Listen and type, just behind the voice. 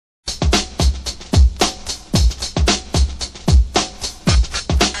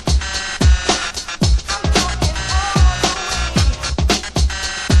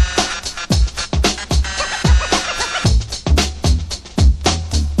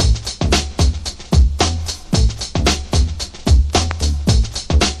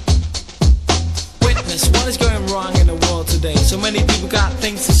So many people got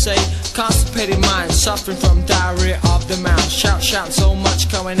things to say. Constipated minds suffering from diarrhea of the mouth. Shouting so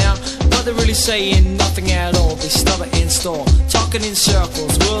much coming out, but they're really saying nothing at all. They stutter in store, talking in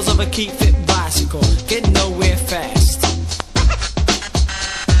circles, wheels of a keep fit bicycle, getting nowhere fast.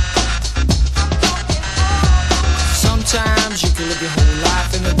 Sometimes you can live your whole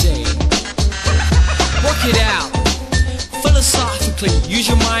life in a day. Work it out philosophically, use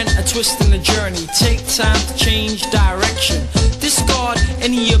your mind a twist in the journey. Take time to change direction, discard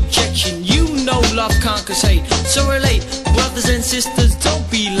any objection. You know love conquers hate, so relate. Brothers and sisters, don't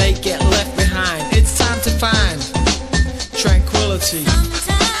be late, get left behind. It's time to find tranquility.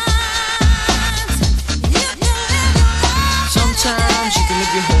 Sometimes you can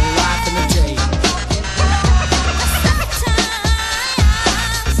live your whole life in a day.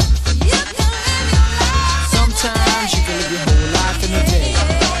 Sometimes you can live your whole life in a day.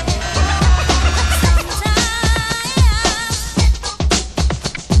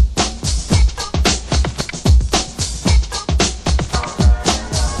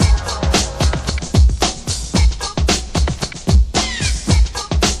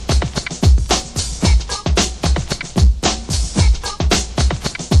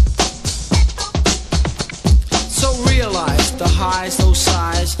 Realize the highs, those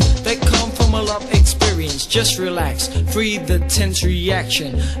sighs, they come from a love experience. Just relax, free the tense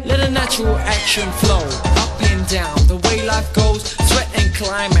reaction. Let a natural action flow, up and down, the way life goes. Sweat and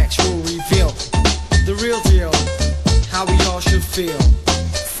climax will reveal the real deal, how we all should feel.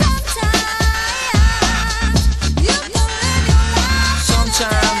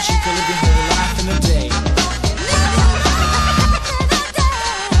 Sometimes you can live your whole life in a day.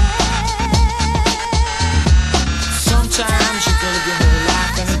 Sometimes you can live your whole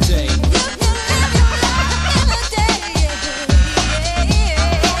life in a day.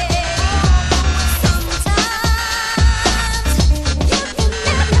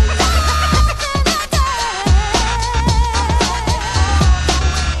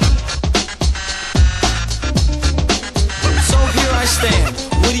 So here I stand,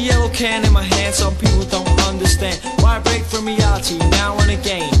 with a yellow can in my hand. Some people don't understand why I break from reality now and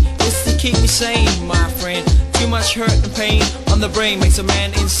again. It's to keep me sane, my friend. Too much hurt and pain on the brain makes a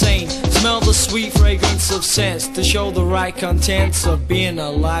man insane. Smell the sweet fragrance of sense to show the right contents of being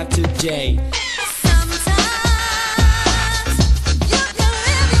alive today.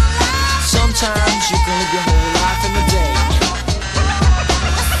 Sometimes you can live your whole life.